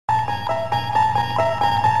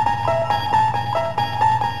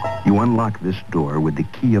You unlock this door with the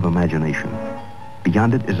key of imagination.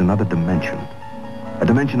 Beyond it is another dimension. A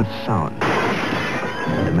dimension of sound.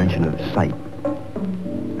 A dimension of sight.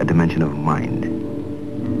 A dimension of mind.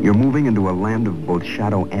 You're moving into a land of both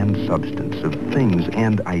shadow and substance, of things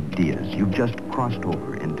and ideas. You've just crossed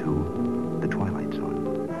over into the Twilight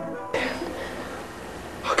Zone.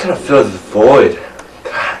 How can I fill this void?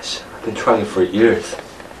 Gosh, I've been trying for years.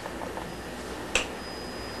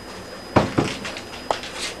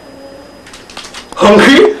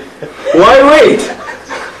 Hungry? Why wait?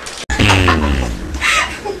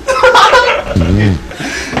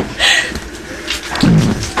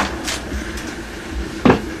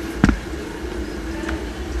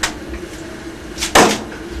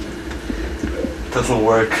 Doesn't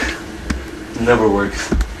work. Never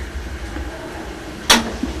works.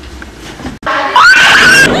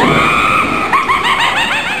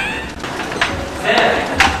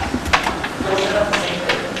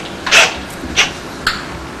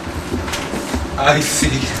 I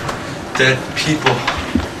see dead people.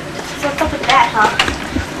 So what's up with that, huh?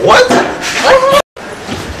 What?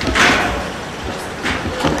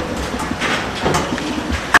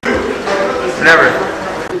 Never.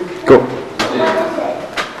 Go.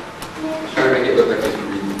 Try to make it look like he's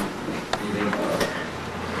reading.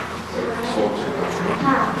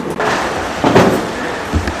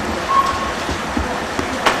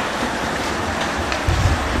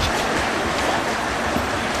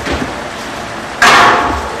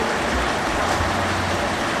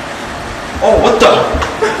 Oh, what the?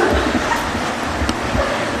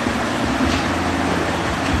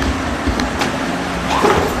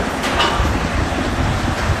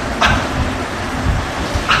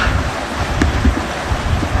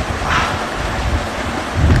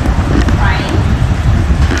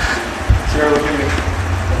 Sarah, look at me.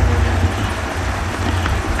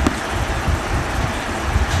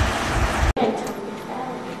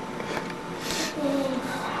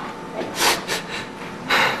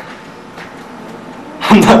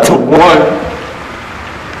 I'm not the one.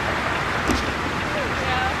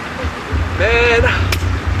 Man,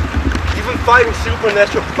 even fighting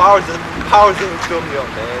supernatural powers doesn't fill me up,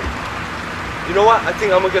 man. You know what? I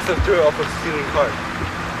think I'm gonna get some dirt off of stealing cars.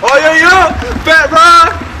 Oh yeah! Fat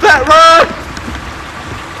Ron! Fat Ron!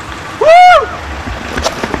 Woo!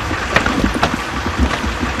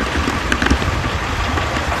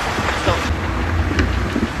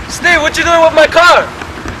 Steve, what you doing with my car?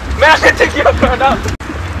 Man, I can take your car now.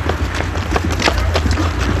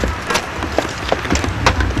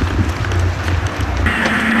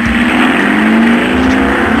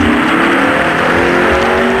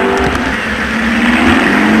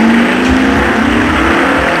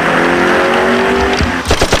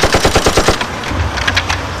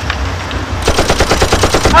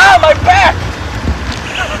 Ah, my back!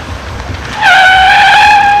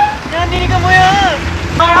 Naninig mo yan!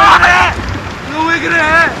 Ano way ka na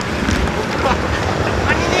eh?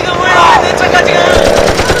 Naninig mo yan! Tsaka tsaka!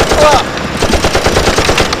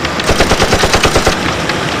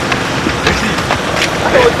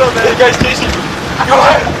 Hey, what's up, man? Hey guys, Casey! Go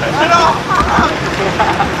ahead! I know!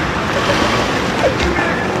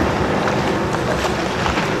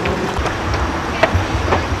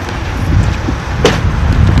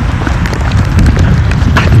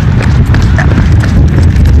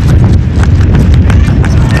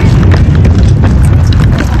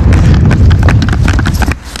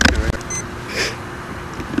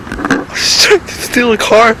 Steal a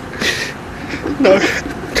car. Now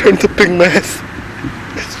I turned to a big mess.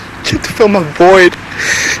 Trying to fill my void.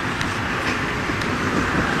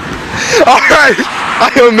 Alright,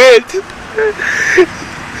 I admit.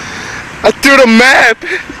 I threw the map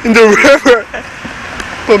in the river.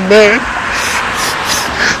 But man.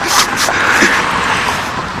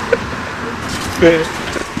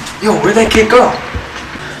 Yo, where'd that kid go?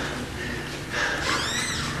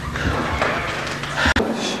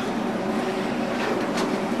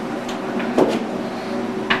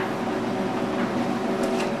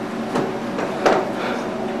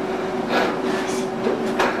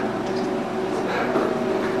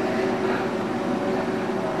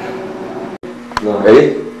 No,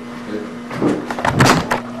 ready?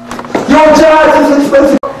 Yo, Josh, this is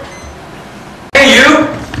expensive. Hey, you!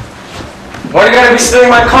 Why you gotta be stealing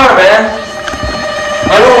my car, man?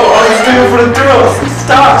 I was doing it for the thrills.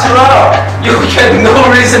 Stop, chill out. You had no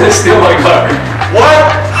reason to steal my car. What?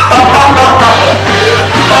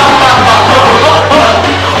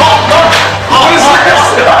 What is this?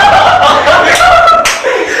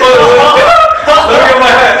 Look at my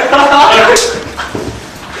head.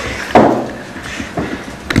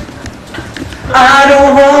 I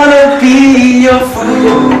don't wanna be your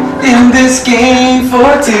fool. in this game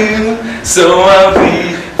for two, so I'll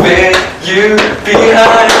leave you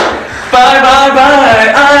behind. Bye, bye,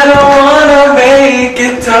 bye, I don't wanna make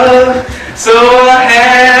it tough, so I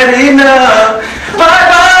had enough. Bye,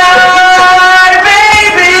 bye,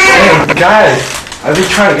 baby. Hey, guys, I've been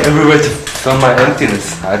trying everywhere to fill my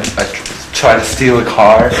emptiness. I try to steal a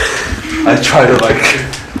car. I try to like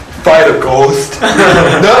fight a ghost.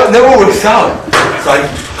 No, never works out. So I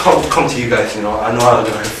come to you guys, you know. I know I'm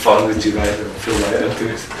gonna have fun with you guys and feel my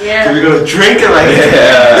emptiness. Yeah. So we're gonna drink it like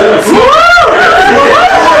yeah.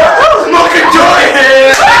 Smoke a joint.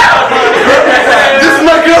 This is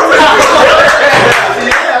my girlfriend.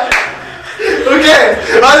 Okay,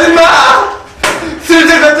 마지막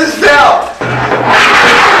술집 같은 스타일.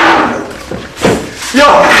 Yo,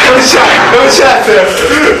 one shot, one shot, sir.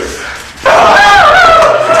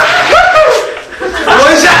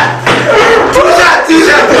 One shot, two shot, two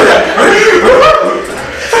shot, two shot.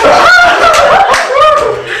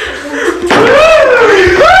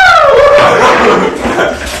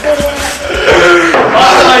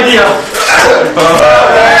 Awesome idea.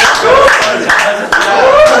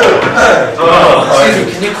 Excuse me,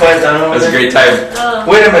 can you quiet down? That was a great time.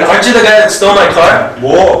 Wait a minute, aren't you the guy that stole my car?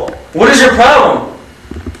 뭐? What is your problem?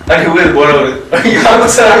 아니 왜 뭐라 그래? 이거 한국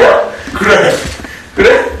사람이야? 그래.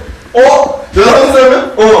 그래? 어? 너 한국 사람이야?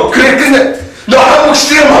 그래 근데 너 한국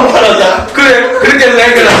시계만 팔았다. 그래 그렇게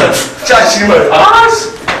생각했어. 자, 정말. 아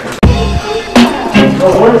씨.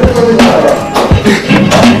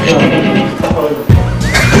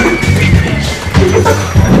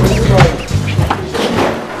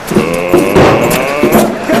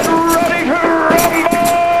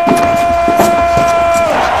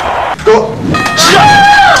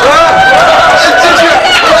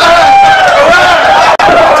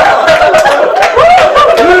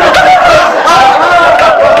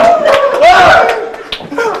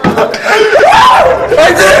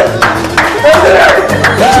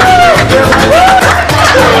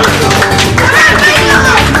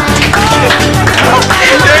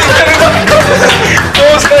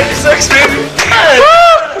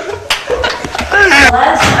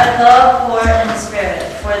 Blessed are the poor in spirit,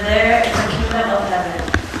 for theirs is the kingdom of heaven.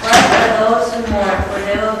 Blessed are those who mourn, for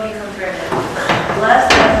they will be comforted.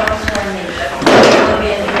 Blessed are those who are meek, for they will be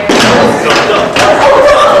inherited.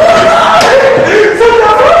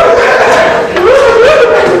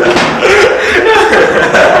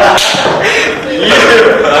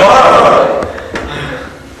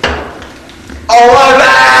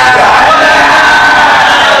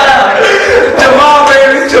 Jamal,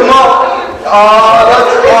 baby, Jamal. Oh,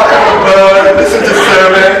 that's fucking good. This is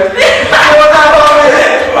disturbing. I got my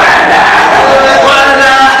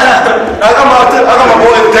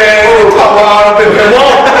boy Dan.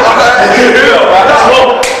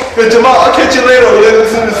 Jamal, I'll catch you later.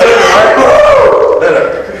 This is disturbing, right? Later.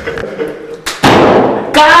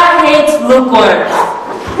 God hates lukewarm.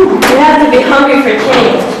 You have to be hungry for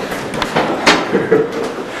change.